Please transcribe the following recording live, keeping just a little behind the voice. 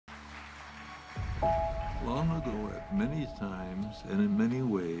Long ago, at many times and in many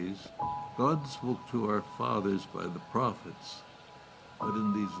ways, God spoke to our fathers by the prophets, but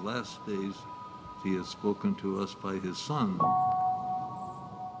in these last days, he has spoken to us by his Son.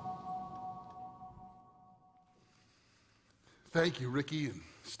 Thank you, Ricky and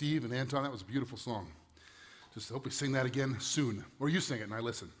Steve and Anton. That was a beautiful song. Just hope we sing that again soon. Or you sing it and I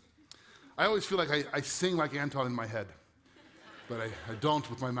listen. I always feel like I sing like Anton in my head, but I don't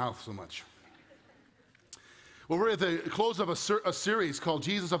with my mouth so much. Well, we're at the close of a series called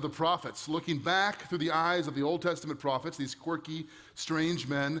Jesus of the Prophets, looking back through the eyes of the Old Testament prophets, these quirky, strange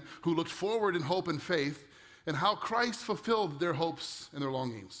men who looked forward in hope and faith, and how Christ fulfilled their hopes and their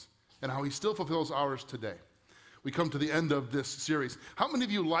longings, and how he still fulfills ours today. We come to the end of this series. How many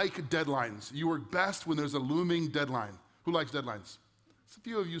of you like deadlines? You work best when there's a looming deadline. Who likes deadlines? It's a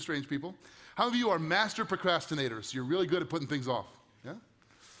few of you strange people. How many of you are master procrastinators? You're really good at putting things off. Yeah?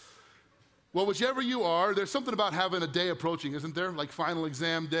 Well, whichever you are, there's something about having a day approaching, isn't there? Like final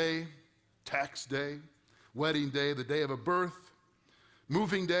exam day, tax day, wedding day, the day of a birth,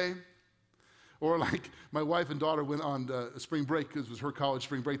 moving day. Or like my wife and daughter went on spring break, because it was her college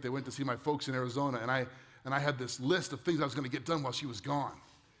spring break. They went to see my folks in Arizona, and I had this list of things I was going to get done while she was gone.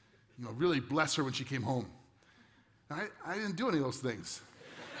 You know, really bless her when she came home. And I didn't do any of those things.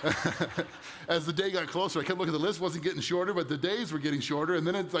 As the day got closer, I kept looking at the list, wasn't getting shorter, but the days were getting shorter, and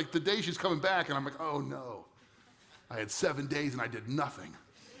then it's like the day she's coming back, and I'm like, oh no. I had 7 days and I did nothing.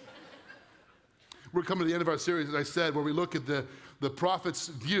 We're coming to the end of our series, as I said, where we look at the prophet's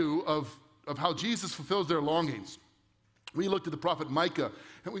view of how Jesus fulfills their longings. We looked at the prophet Micah,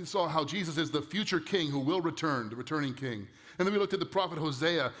 and we saw how Jesus is the future king who will return, the returning king. And then we looked at the prophet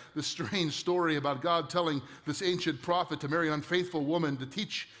Hosea, this strange story about God telling this ancient prophet to marry an unfaithful woman to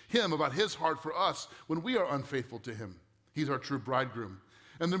teach him about his heart for us when we are unfaithful to him. He's our true bridegroom.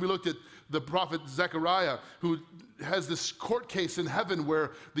 And then we looked at the prophet Zechariah, who has this court case in heaven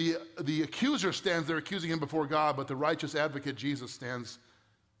where the accuser stands there accusing him before God, but the righteous advocate Jesus stands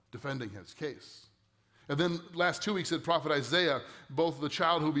defending his case. And then last 2 weeks at prophet Isaiah, both the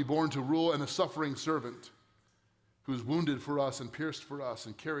child who will be born to rule and the suffering servant who's wounded for us and pierced for us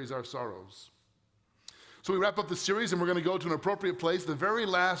and carries our sorrows. So we wrap up the series, and we're going to go to an appropriate place, the very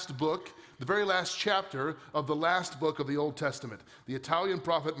last book, the very last chapter of the last book of the Old Testament, the Italian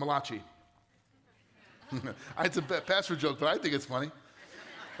prophet Malachi. It's a pastor joke, but I think it's funny.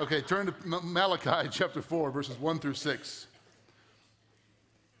 Okay, turn to Malachi chapter 4, verses 1 through 6.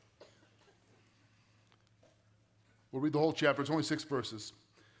 We'll read the whole chapter. It's only 6 verses.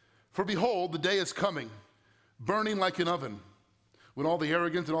 For behold, the day is coming, burning like an oven, when all the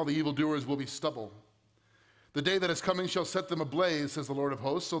arrogant and all the evildoers will be stubble. The day that is coming shall set them ablaze, says the Lord of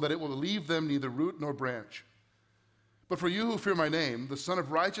hosts, so that it will leave them neither root nor branch. But for you who fear my name, the Son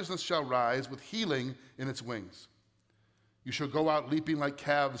of Righteousness shall rise with healing in its wings. You shall go out leaping like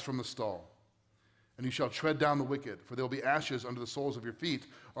calves from the stall, and you shall tread down the wicked, for there will be ashes under the soles of your feet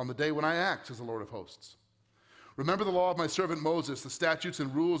on the day when I act, says the Lord of hosts. Remember the law of my servant Moses, the statutes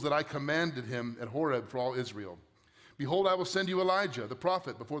and rules that I commanded him at Horeb for all Israel. Behold, I will send you Elijah, the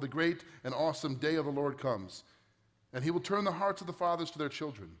prophet, before the great and awesome day of the Lord comes. And he will turn the hearts of the fathers to their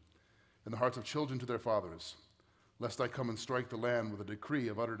children, and the hearts of children to their fathers, lest I come and strike the land with a decree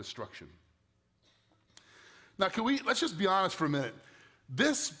of utter destruction. Now, let's just be honest for a minute.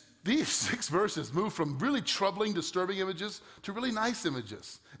 These 6 verses move from really troubling, disturbing images to really nice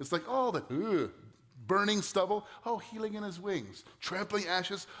images. It's like, oh, burning stubble, oh, healing in his wings. Trampling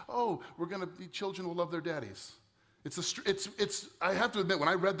ashes, oh, we're going to be children who love their daddies. I have to admit, when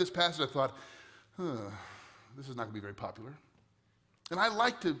I read this passage, I thought, this is not going to be very popular. And I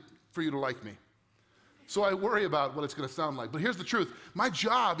like for you to like me. So I worry about what it's going to sound like. But here's the truth. My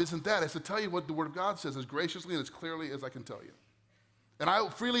job isn't that. It's to tell you what the Word of God says as graciously and as clearly as I can tell you. And I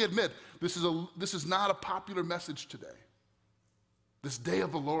freely admit, this is not a popular message today. This day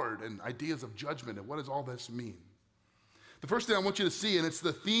of the Lord and ideas of judgment, and what does all this mean? The first thing I want you to see, and it's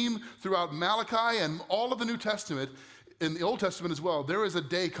the theme throughout Malachi and all of the New Testament, in the Old Testament as well, there is a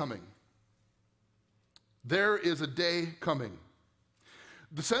day coming. There is a day coming.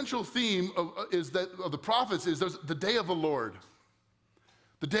 The central theme of the prophets is there's the day of the Lord.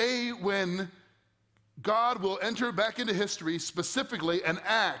 The day when God will enter back into history specifically and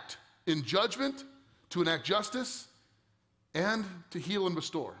act in judgment, to enact justice, and to heal and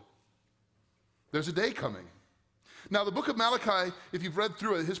restore. There's a day coming. Now, the book of Malachi, if you've read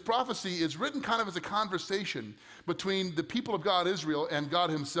through it, his prophecy is written kind of as a conversation between the people of God, Israel, and God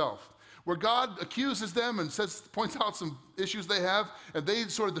himself, where God accuses them and points out some issues they have, and they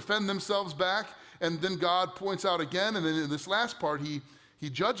sort of defend themselves back, and then God points out again, and then in this last part, he He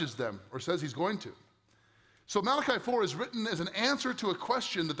judges them, or says he's going to. So Malachi 4 is written as an answer to a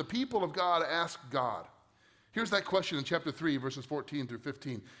question that the people of God ask God. Here's that question in chapter 3, verses 14 through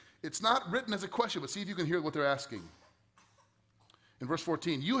 15. It's not written as a question, but see if you can hear what they're asking. In verse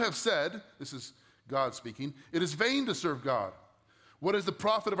 14, you have said, this is God speaking, it is vain to serve God. What is the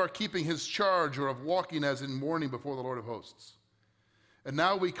profit of our keeping his charge, or of walking as in mourning before the Lord of hosts? And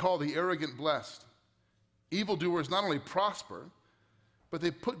now we call the arrogant blessed. Evildoers not only prosper, but they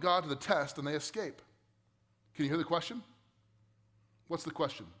put God to the test and they escape. Can you hear the question? What's the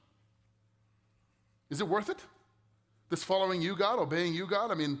question? Is it worth it? This following you, God, obeying you, God?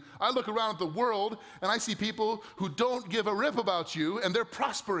 I mean, I look around at the world and I see people who don't give a rip about you, and they're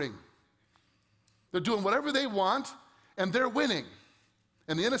prospering. They're doing whatever they want and they're winning.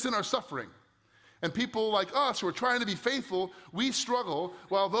 And the innocent are suffering. And people like us who are trying to be faithful, we struggle,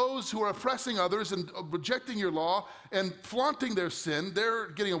 while those who are oppressing others and rejecting your law and flaunting their sin, they're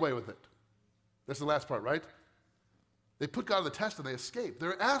getting away with it. That's the last part, right? They put God to the test and they escape.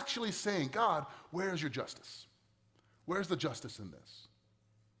 They're actually saying, God, where's your justice? Where's the justice in this?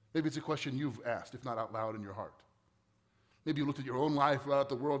 Maybe it's a question you've asked, if not out loud in your heart. Maybe you looked at your own life, out at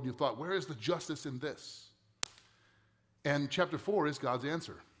the world, and you thought, where is the justice in this? And chapter 4 is God's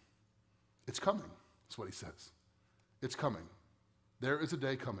answer. It's coming. That's what he says. It's coming. There is a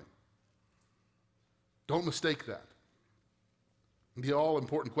day coming. Don't mistake that. The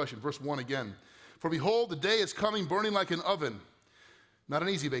all-important question, verse 1 again. For behold, the day is coming burning like an oven. Not an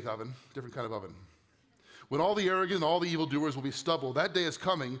easy-bake oven, different kind of oven. When all the arrogant and all the evildoers will be stubble, that day is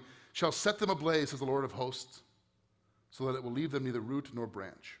coming, shall set them ablaze, says the Lord of hosts, so that it will leave them neither root nor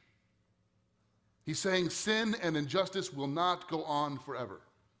branch. He's saying sin and injustice will not go on forever.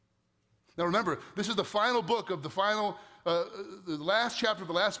 Now remember, this is the final book of the last chapter of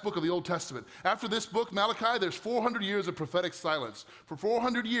the last book of the Old Testament. After this book, Malachi, there's 400 years of prophetic silence. For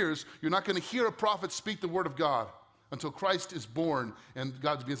 400 years, you're not going to hear a prophet speak the word of God until Christ is born and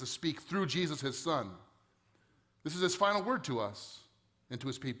God begins to speak through Jesus, his son. This is his final word to us and to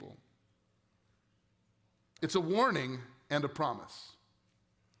his people. It's a warning and a promise.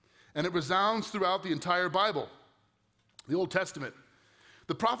 And it resounds throughout the entire Bible, the Old Testament.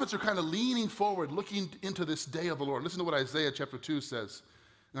 The prophets are kind of leaning forward, looking into this day of the Lord. Listen to what Isaiah chapter 2 says.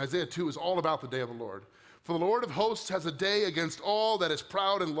 And Isaiah 2 is all about the day of the Lord. For the Lord of hosts has a day against all that is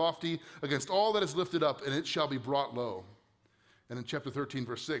proud and lofty, against all that is lifted up, and it shall be brought low. And in chapter 13,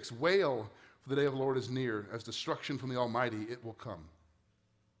 verse 6, wail, for the day of the Lord is near, as destruction from the Almighty it will come.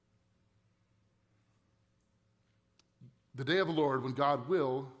 The day of the Lord, when God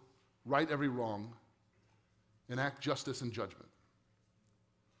will right every wrong, enact justice and judgment.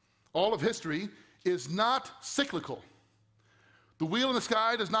 All of history is not cyclical. The wheel in the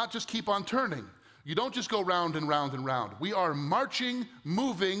sky does not just keep on turning. You don't just go round and round and round. We are marching,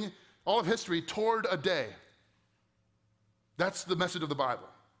 moving, all of history toward a day. That's the message of the Bible.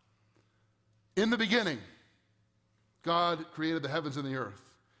 In the beginning, God created the heavens and the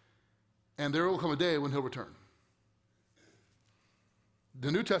earth, and there will come a day when he'll return.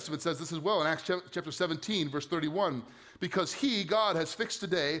 The New Testament says this as well in Acts chapter 17, verse 31, because he, God, has fixed a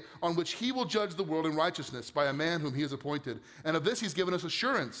day on which he will judge the world in righteousness by a man whom he has appointed. And of this he's given us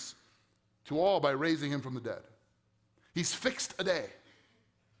assurance to all by raising him from the dead. He's fixed a day.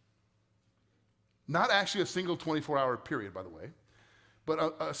 Not actually a single 24-hour period, by the way,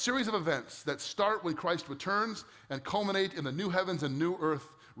 but a series of events that start when Christ returns and culminate in the new heavens and new earth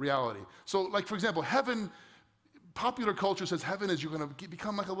reality. So, like, for example, heaven. Popular culture says heaven is you're going to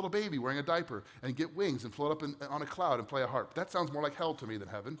become like a little baby wearing a diaper and get wings and float up on a cloud and play a harp. That sounds more like hell to me than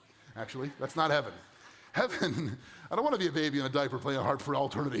heaven, actually. That's not heaven. Heaven, I don't want to be a baby in a diaper playing a harp for all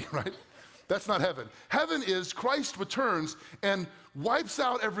eternity, right? That's not heaven. Heaven is Christ returns and wipes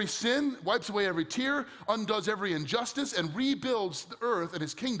out every sin, wipes away every tear, undoes every injustice, and rebuilds the earth and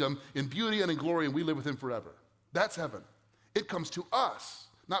his kingdom in beauty and in glory, and we live with him forever. That's heaven. It comes to us,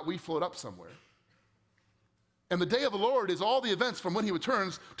 not we float up somewhere. And the day of the Lord is all the events from when he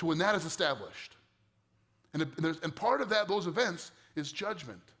returns to when that is established. And part of that, those events, is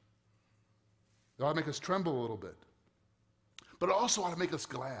judgment. It ought to make us tremble a little bit. But it also ought to make us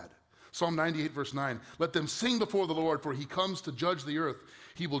glad. Psalm 98, verse 9, let them sing before the Lord, for he comes to judge the earth.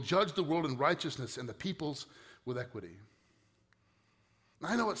 He will judge the world in righteousness and the peoples with equity. Now,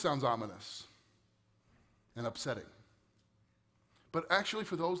 I know it sounds ominous and upsetting. But actually,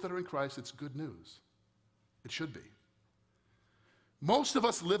 for those that are in Christ, it's good news. It should be. Most of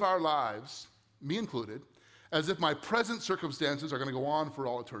us live our lives, me included, as if my present circumstances are going to go on for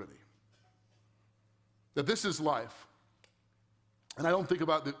all eternity. That this is life. And I don't think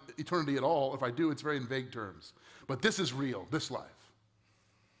about the eternity at all. If I do, it's very in vague terms. But this is real, this life.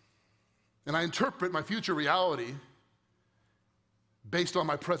 And I interpret my future reality based on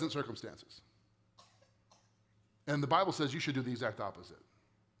my present circumstances. And the Bible says you should do the exact opposite.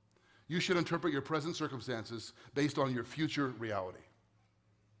 You should interpret your present circumstances based on your future reality,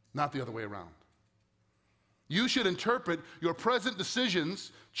 not the other way around. You should interpret your present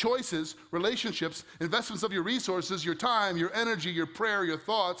decisions, choices, relationships, investments of your resources, your time, your energy, your prayer, your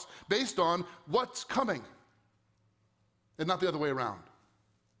thoughts, based on what's coming, and not the other way around.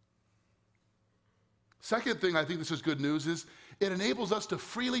 Second thing, I think this is good news, is it enables us to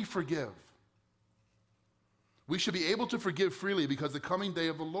freely forgive. We should be able to forgive freely because the coming day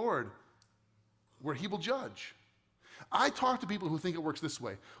of the Lord, where he will judge. I talk to people who think it works this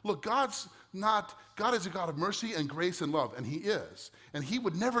way. Look, God is a God of mercy and grace and love, and he is. And he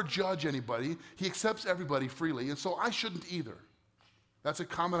would never judge anybody. He accepts everybody freely, and so I shouldn't either. That's a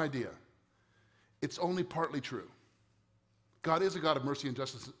common idea. It's only partly true. God is a God of mercy and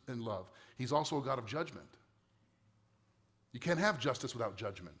justice and love. He's also a God of judgment. You can't have justice without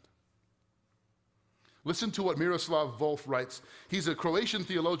judgment. Listen to what Miroslav Volf writes. He's a Croatian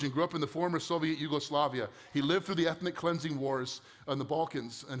theologian, grew up in the former Soviet Yugoslavia. He lived through the ethnic cleansing wars in the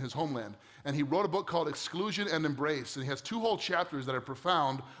Balkans and his homeland. And he wrote a book called Exclusion and Embrace. And he has 2 whole chapters that are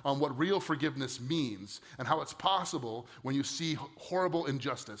profound on what real forgiveness means and how it's possible when you see horrible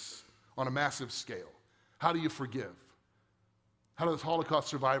injustice on a massive scale. How do you forgive? How do the Holocaust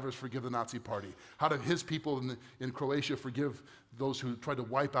survivors forgive the Nazi Party? How do his people in Croatia forgive those who tried to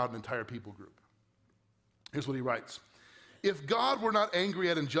wipe out an entire people group? Here's what he writes. If God were not angry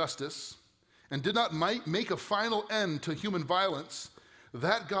at injustice and did not make a final end to human violence,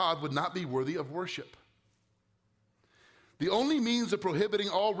 that God would not be worthy of worship. The only means of prohibiting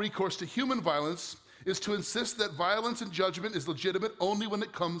all recourse to human violence is to insist that violence and judgment is legitimate only when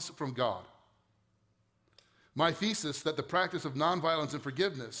it comes from God. My thesis that the practice of nonviolence and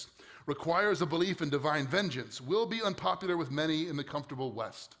forgiveness requires a belief in divine vengeance will be unpopular with many in the comfortable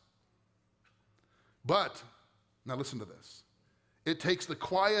West. But, now listen to this, it takes the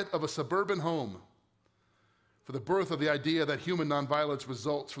quiet of a suburban home for the birth of the idea that human nonviolence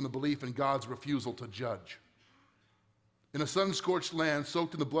results from the belief in God's refusal to judge. In a sun-scorched land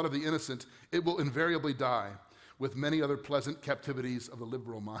soaked in the blood of the innocent, it will invariably die with many other pleasant captivities of the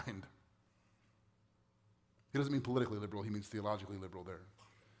liberal mind. He doesn't mean politically liberal, he means theologically liberal there.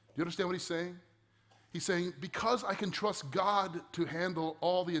 Do you understand what he's saying? He's saying, because I can trust God to handle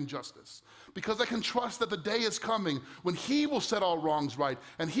all the injustice, because I can trust that the day is coming when he will set all wrongs right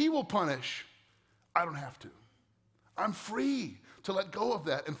and he will punish, I don't have to. I'm free to let go of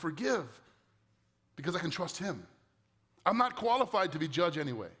that and forgive because I can trust him. I'm not qualified to be judge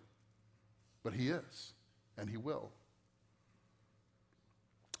anyway, but he is, and he will.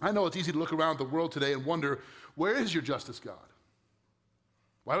 I know it's easy to look around the world today and wonder, where is your justice, God?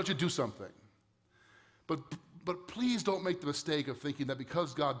 Why don't you do something? But please don't make the mistake of thinking that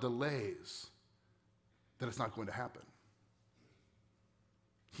because God delays, that it's not going to happen.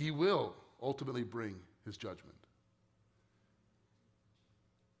 He will ultimately bring his judgment.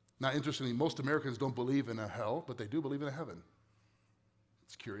 Now, interestingly, most Americans don't believe in a hell, but they do believe in a heaven.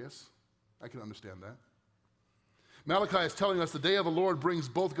 It's curious. I can understand that. Malachi is telling us the day of the Lord brings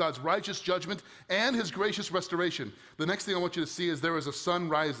both God's righteous judgment and his gracious restoration. The next thing I want you to see is there is a sun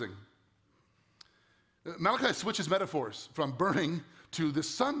rising. Malachi switches metaphors from burning to the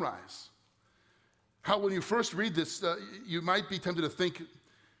sunrise. How when you first read this, you might be tempted to think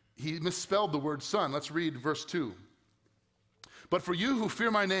he misspelled the word sun. Let's read verse 2. But for you who fear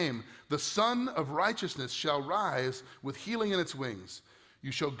my name, the sun of righteousness shall rise with healing in its wings.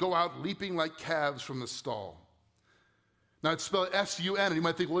 You shall go out leaping like calves from the stall. Now it's spelled S-U-N, and you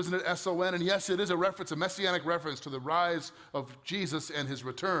might think, well, isn't it S-O-N? And yes, it is a reference, a messianic reference to the rise of Jesus and his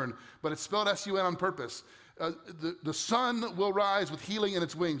return, but it's spelled S-U-N on purpose. The sun will rise with healing in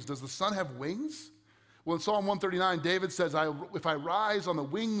its wings. Does the sun have wings? Well, in Psalm 139, David says, if I rise on the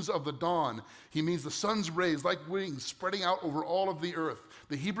wings of the dawn, he means the sun's rays, like wings, spreading out over all of the earth.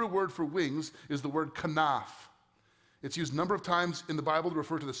 The Hebrew word for wings is the word kanaf. It's used a number of times in the Bible to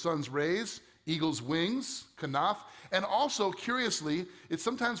refer to the sun's rays, eagle's wings, kanaf, and also, curiously, it's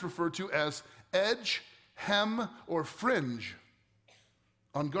sometimes referred to as edge, hem, or fringe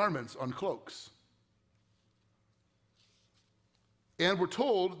on garments, on cloaks. And we're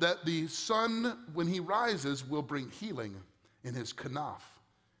told that the sun, when he rises, will bring healing in his kanaf,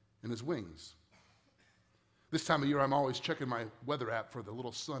 in his wings. This time of year, I'm always checking my weather app for the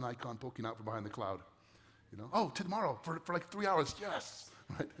little sun icon poking out from behind the cloud. You know, oh, tomorrow for like 3 hours, yes,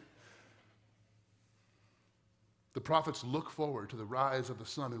 right? The prophets look forward to the rise of the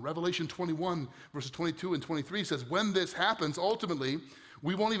sun. In Revelation 21, verses 22 and 23 says, when this happens, ultimately,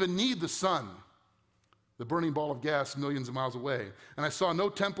 we won't even need the sun, the burning ball of gas millions of miles away. And I saw no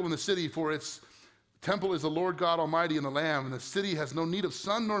temple in the city, for its temple is the Lord God Almighty and the Lamb, and the city has no need of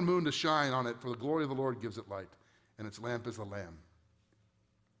sun nor moon to shine on it, for the glory of the Lord gives it light, and its lamp is the Lamb.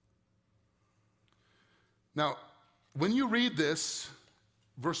 Now, when you read this,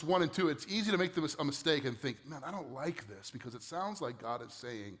 verse 1 and 2, it's easy to make a mistake and think, man, I don't like this, because it sounds like God is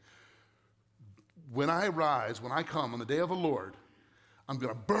saying, when I rise, when I come on the day of the Lord, I'm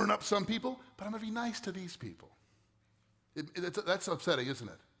going to burn up some people, but I'm going to be nice to these people. That's upsetting, isn't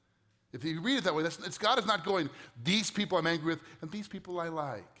it? If you read it that way, God is not going, these people I'm angry with, and these people I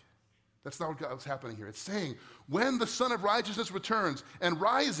like. That's not what's happening here. It's saying, when the Son of Righteousness returns and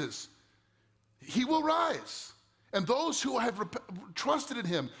rises, he will rise. And those who have trusted in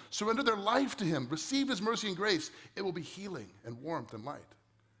him, surrendered their life to him, received his mercy and grace, it will be healing and warmth and light.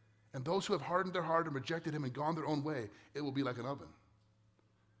 And those who have hardened their heart and rejected him and gone their own way, it will be like an oven.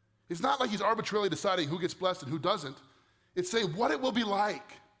 It's not like he's arbitrarily deciding who gets blessed and who doesn't. It's saying what it will be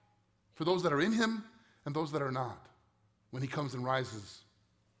like for those that are in him and those that are not when he comes and rises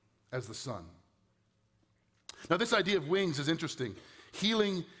as the sun. Now, this idea of wings is interesting.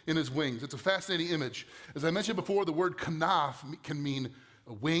 Healing in his wings. It's a fascinating image. As I mentioned before, the word kanaf can mean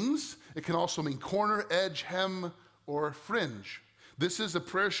wings. It can also mean corner, edge, hem, or fringe. This is a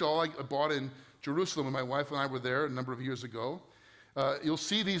prayer shawl I bought in Jerusalem when my wife and I were there a number of years ago. You'll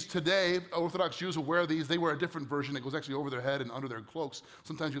see these today. Orthodox Jews will wear these. They wear a different version. It goes actually over their head and under their cloaks.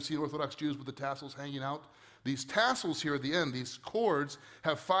 Sometimes you'll see Orthodox Jews with the tassels hanging out. These tassels here at the end, these cords,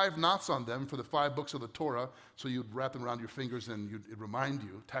 have 5 knots on them for the 5 books of the Torah, so you'd wrap them around your fingers and it'd remind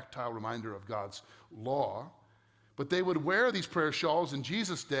you, tactile reminder of God's law. But they would wear these prayer shawls in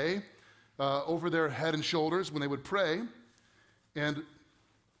Jesus' day over their head and shoulders when they would pray. And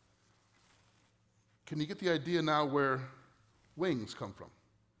can you get the idea now where wings come from?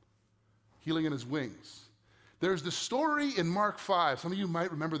 Healing in his wings. There's the story in Mark 5, some of you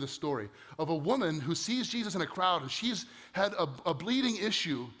might remember this story, of a woman who sees Jesus in a crowd, and she's had a bleeding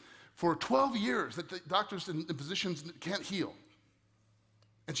issue for 12 years that the doctors and physicians can't heal.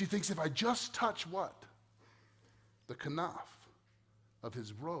 And she thinks, if I just touch what? The kanaf of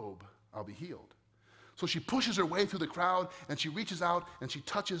his robe, I'll be healed. So she pushes her way through the crowd, and she reaches out, and she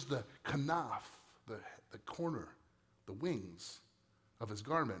touches the kanaf, the corner, the wings of his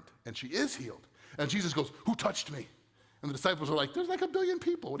garment, and she is healed. And Jesus goes, who touched me? And the disciples are like, there's like 1 billion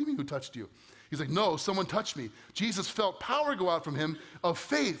people. What do you mean who touched you? He's like, no, someone touched me. Jesus felt power go out from him of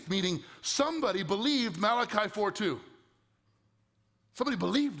faith, meaning somebody believed Malachi 4:2. Somebody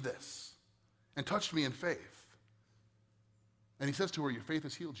believed this and touched me in faith. And he says to her, your faith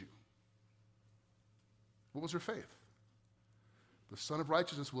has healed you. What was her faith? The Son of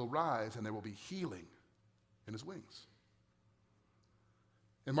Righteousness will rise and there will be healing in his wings.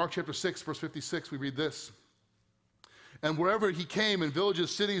 In Mark chapter 6, verse 56, we read this. And wherever he came, in villages,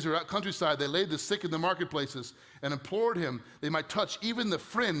 cities, or out countryside, they laid the sick in the marketplaces and implored him they might touch even the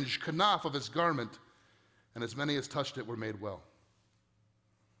fringe, kanaf of his garment. And as many as touched it were made well.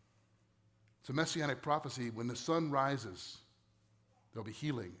 It's a messianic prophecy. When the sun rises, there'll be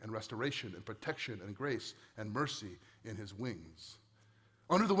healing and restoration and protection and grace and mercy in his wings.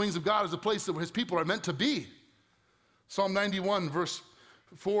 Under the wings of God is a place where his people are meant to be. Psalm 91, verse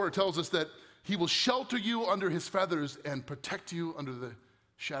 4 tells us that he will shelter you under his feathers and protect you under the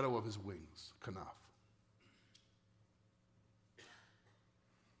shadow of his wings, kanaf.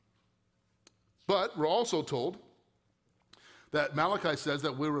 But we're also told that Malachi says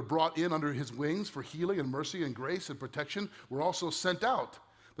that we were brought in under his wings for healing and mercy and grace and protection. We're also sent out.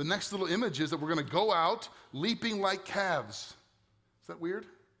 The next little image is that we're going to go out leaping like calves. Is that weird?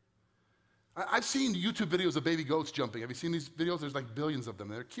 I've seen YouTube videos of baby goats jumping. Have you seen these videos? There's like billions of them.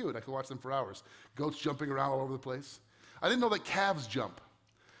 They're cute. I could watch them for hours. Goats jumping around all over the place. I didn't know that calves jump.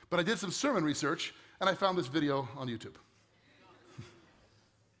 But I did some sermon research, and I found this video on YouTube.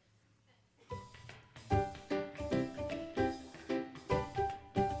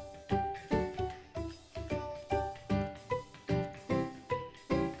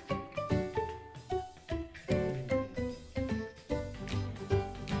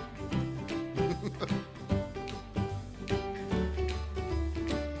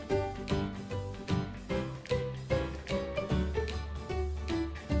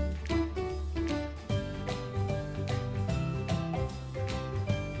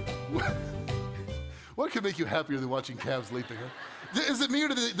 What could make you happier than watching calves leaping? Huh? Is it me or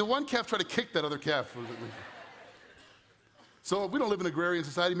did the one calf try to kick that other calf? So we don't live in an agrarian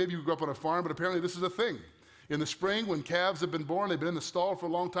society. Maybe you grew up on a farm, but apparently this is a thing. In the spring, when calves have been born, they've been in the stall for a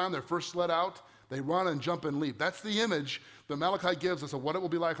long time, they're first let out, they run and jump and leap. That's the image that Malachi gives us of what it will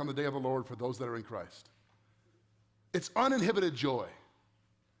be like on the day of the Lord for those that are in Christ. It's uninhibited joy.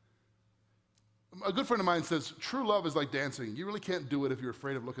 A good friend of mine says, true love is like dancing. You really can't do it if you're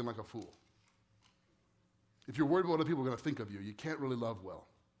afraid of looking like a fool. If you're worried about what other people are going to think of you, you can't really love well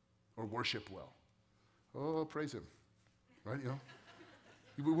or worship well. Oh, praise him, right? You know,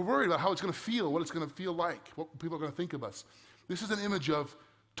 we're worried about how it's going to feel, what it's going to feel like, what people are going to think of us. This is an image of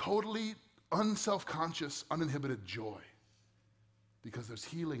totally unself-conscious, uninhibited joy because there's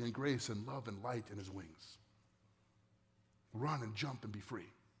healing and grace and love and light in his wings. Run and jump and be free.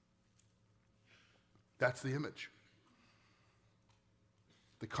 That's the image.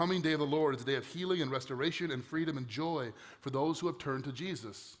 The coming day of the Lord is a day of healing and restoration and freedom and joy for those who have turned to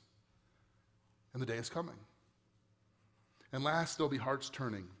Jesus. And the day is coming. And last, there'll be hearts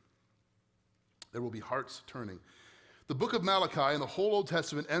turning. There will be hearts turning. The book of Malachi and the whole Old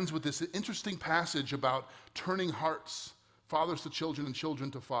Testament ends with this interesting passage about turning hearts, fathers to children and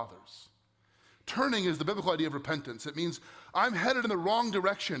children to fathers. Turning is the biblical idea of repentance. It means I'm headed in the wrong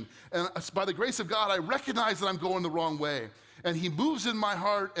direction, and by the grace of God, I recognize that I'm going the wrong way. And he moves in my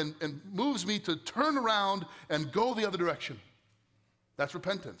heart and moves me to turn around and go the other direction. That's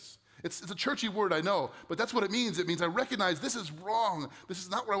repentance. It's a churchy word, I know, but that's what it means. It means I recognize this is wrong. This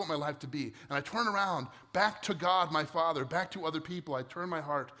is not where I want my life to be. And I turn around back to God, my Father, back to other people. I turn my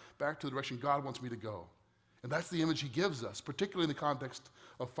heart back to the direction God wants me to go. And that's the image he gives us, particularly in the context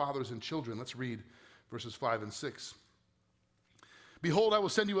of fathers and children. Let's read verses 5 and 6. Behold, I will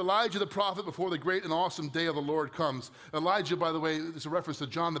send you Elijah the prophet before the great and awesome day of the Lord comes. Elijah, by the way, is a reference to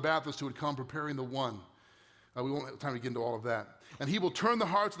John the Baptist who would come preparing the one. We won't have time to get into all of that. And he will turn the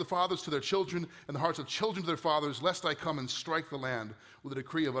hearts of the fathers to their children and the hearts of children to their fathers, lest I come and strike the land with a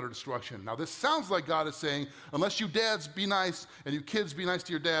decree of utter destruction. Now, this sounds like God is saying, unless you dads be nice and you kids be nice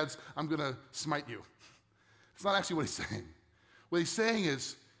to your dads, I'm going to smite you. It's not actually what he's saying. What he's saying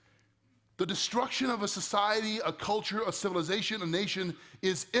is, the destruction of a society, a culture, a civilization, a nation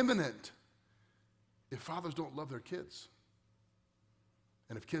is imminent if fathers don't love their kids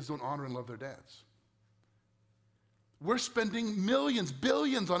and if kids don't honor and love their dads. We're spending millions,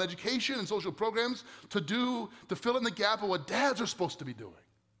 billions on education and social programs to fill in the gap of what dads are supposed to be doing.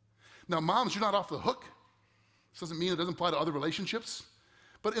 Now, moms, you're not off the hook. This doesn't mean it doesn't apply to other relationships.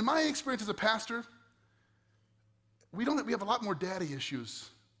 But in my experience as a pastor, we have a lot more daddy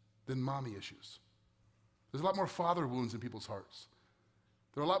issues than mommy issues. There's a lot more father wounds in people's hearts.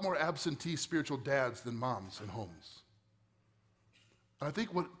 There are a lot more absentee spiritual dads than moms in homes. And I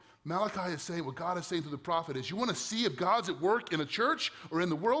think what Malachi is saying, what God is saying through the prophet is, you want to see if God's at work in a church or in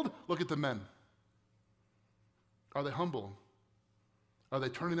the world? Look at the men. Are they humble? Are they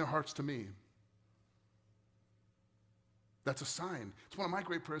turning their hearts to me? That's a sign. It's one of my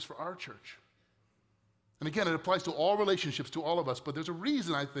great prayers for our church. And again, it applies to all relationships, to all of us, but there's a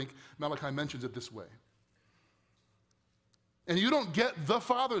reason I think Malachi mentions it this way. And you don't get the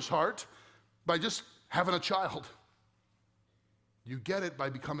Father's heart by just having a child. You get it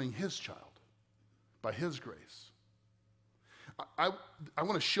by becoming his child, by his grace. I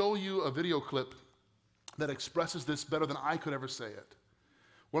want to show you a video clip that expresses this better than I could ever say it.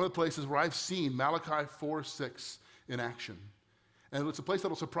 One of the places where I've seen Malachi 4:6 in action. And it's a place that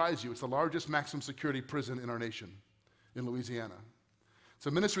will surprise you. It's the largest maximum security prison in our nation, in Louisiana. It's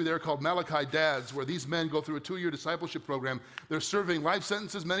a ministry there called Malachi Dads, where these men go through a 2-year discipleship program. They're serving life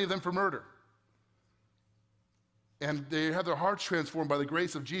sentences, many of them for murder. And they have their hearts transformed by the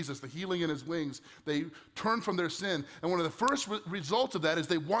grace of Jesus, the healing in his wings. They turn from their sin. And one of the first results of that is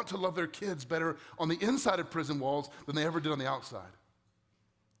they want to love their kids better on the inside of prison walls than they ever did on the outside.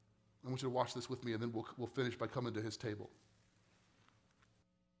 I want you to watch this with me, and then we'll finish by coming to his table.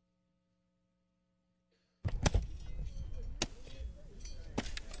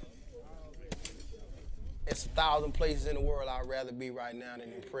 It's 1,000 places in the world I'd rather be right now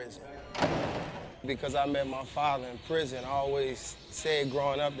than in prison. Because I met my father in prison, I always said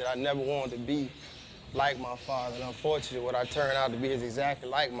growing up that I never wanted to be like my father. And unfortunately, what I turned out to be is exactly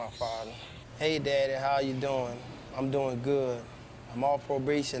like my father. Hey, Daddy, how you doing? I'm doing good. I'm off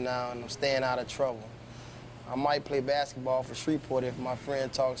probation now, and I'm staying out of trouble. I might play basketball for Shreveport if my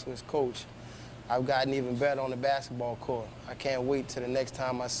friend talks to his coach. I've gotten even better on the basketball court. I can't wait till the next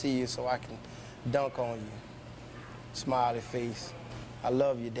time I see you so I can dunk on you. Smiley face. I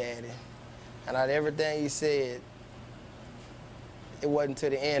love you, Daddy. And out of everything he said, it wasn't to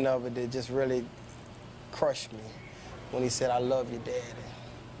the end of it that just really crushed me when he said, I love you, Daddy.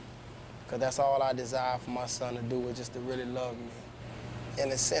 Because that's all I desire for my son to do, is just to really love me.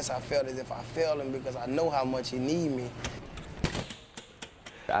 In a sense, I felt as if I failed him because I know how much he needs me.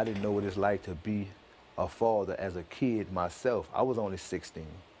 I didn't know what it's like to be a father as a kid myself. I was only 16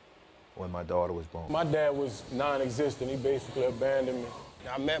 when my daughter was born. My dad was non-existent. He basically abandoned me.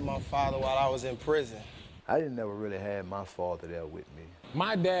 I met my father while I was in prison. I didn't never really have my father there with me.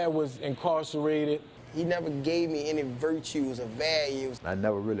 My dad was incarcerated. He never gave me any virtues or values. I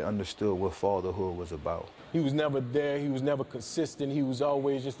never really understood what fatherhood was about. He was never there. He was never consistent. He was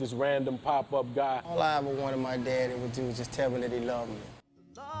always just this random pop-up guy. All I ever wanted my daddy would do was just tell me that he loved me.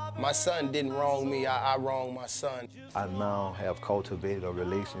 My son didn't wrong me, I wronged my son. I now have cultivated a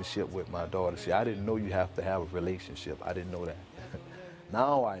relationship with my daughter. See, I didn't know you have to have a relationship. I didn't know that.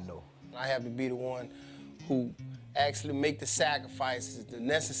 Now I know. I have to be the one who actually make the sacrifices, the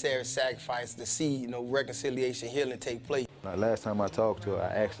necessary sacrifices to see, reconciliation, healing take place. Now, last time I talked to her,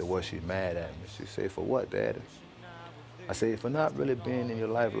 I asked her, was she mad at me? She said, for what, Daddy? I said, for not really being in your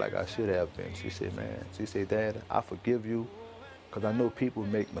life like I should have been. She said, Daddy, I forgive you because I know people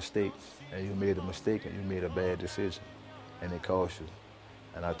make mistakes, and you made a mistake and you made a bad decision, and it cost you.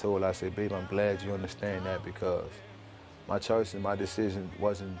 And I told her, I said, babe, I'm glad you understand that because my choice and my decision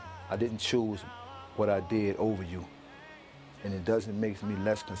wasn't, I didn't choose what I did over you. And it doesn't make me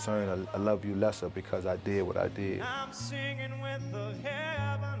less concerned. I love you lesser because I did what I did. I'm singing with the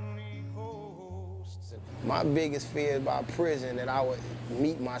heavenly hosts. My biggest fear about prison that I would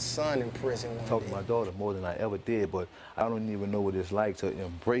meet my son in prison one day. Talk to my daughter more than I ever did, but I don't even know what it's like to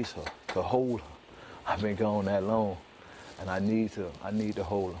embrace her, to hold her. I've been gone that long, and I need to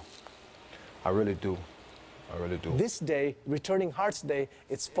hold her. I really do. I really do. This day, Returning Hearts Day,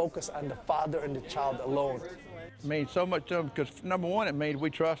 it's focused on the father and the child alone. It means so much to them because, number one, it means we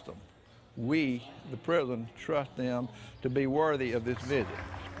trust them. We, the prison, trust them to be worthy of this visit.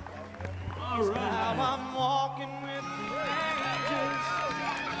 All right. Now I'm walking with the angels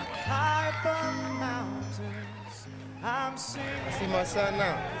high above the mountains. I'm singing. I see my son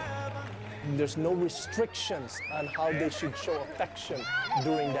now. There's no restrictions on how they should show affection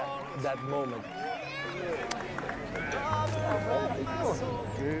during that moment.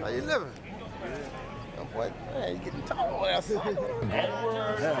 How you living? Oh boy, man, you getting tall.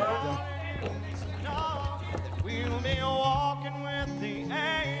 We'll be walking with the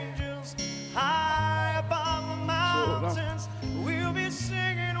angels high above the mountains. We'll be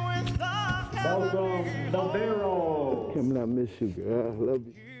singing with the heavenly hosts. Come on, I miss you, girl. I love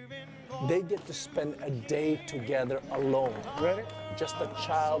you. They get to spend a day together alone. Ready? Just the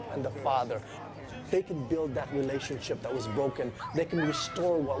child and the father. They can build that relationship that was broken. They can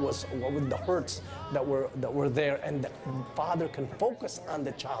restore what was the hurts that were there, and the father can focus on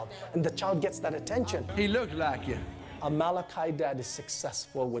the child, and the child gets that attention. He looks like you. A Malachi dad is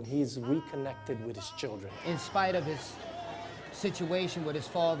successful when he's reconnected with his children. In spite of his situation with his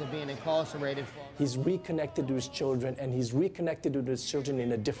father being incarcerated. He's reconnected to his children, and he's reconnected to his children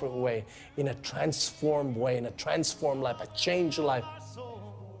in a different way, in a transformed way, in a transformed life, a changed life.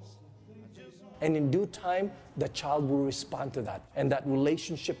 And in due time, the child will respond to that, and that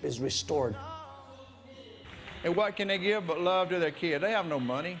relationship is restored. And what can they give but love to their kid? They have no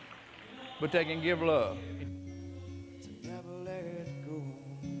money, but they can give love. Never let it go.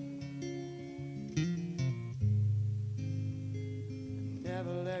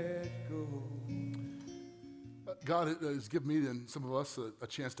 Never let it go. God has given me and some of us a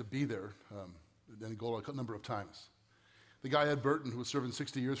chance to be there and go a number of times. The guy Ed Burton, who was serving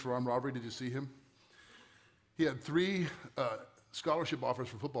 60 years for armed robbery, did you see him? He had 3 scholarship offers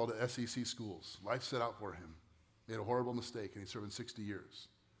for football to SEC schools. Life set out for him. Made a horrible mistake, and he's serving 60 years.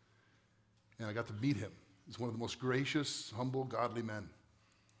 And I got to meet him. He's one of the most gracious, humble, godly men.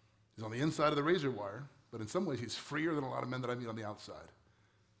 He's on the inside of the razor wire, but in some ways he's freer than a lot of men that I meet on the outside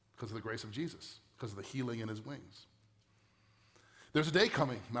because of the grace of Jesus, because of the healing in his wings. There's a day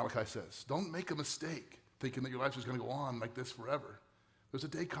coming, Malachi says. Don't make a mistake thinking that your life is going to go on like this forever. There's a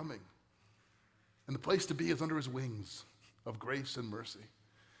day coming. And the place to be is under his wings of grace and mercy.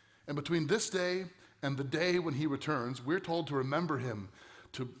 And between this day and the day when he returns, we're told to remember him,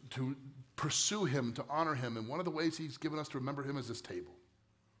 to pursue him, to honor him. And one of the ways he's given us to remember him is this table,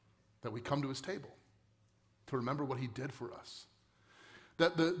 that we come to his table to remember what he did for us.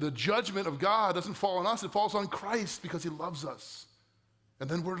 That the judgment of God doesn't fall on us, it falls on Christ because he loves us. And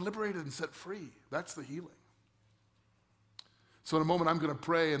then we're liberated and set free. That's the healing. So in a moment, I'm going to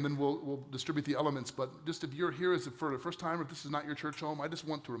pray, and then we'll distribute the elements. But just if you're here for the first time, or if this is not your church home, I just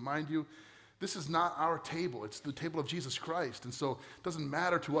want to remind you, this is not our table. It's the table of Jesus Christ. And so it doesn't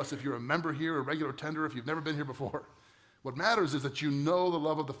matter to us if you're a member here, a regular attender, if you've never been here before. What matters is that you know the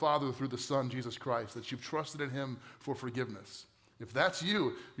love of the Father through the Son, Jesus Christ, that you've trusted in him for forgiveness. If that's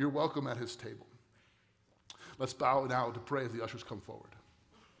you, you're welcome at his table. Let's bow now to pray as the ushers come forward.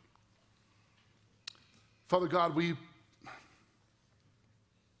 Father God, we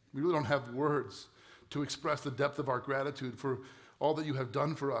really don't have words to express the depth of our gratitude for all that you have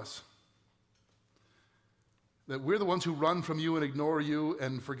done for us. That we're the ones who run from you and ignore you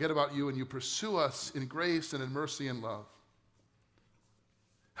and forget about you, and you pursue us in grace and in mercy and love.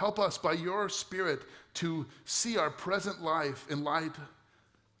 Help us by your Spirit to see our present life in light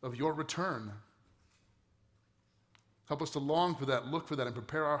of your return. Help us to long for that, look for that, and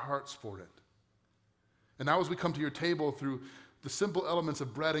prepare our hearts for it. And now as we come to your table through the simple elements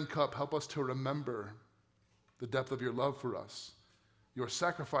of bread and cup, help us to remember the depth of your love for us, your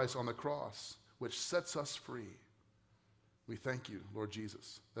sacrifice on the cross, which sets us free. We thank you, Lord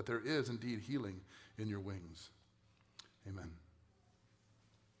Jesus, that there is indeed healing in your wings. Amen.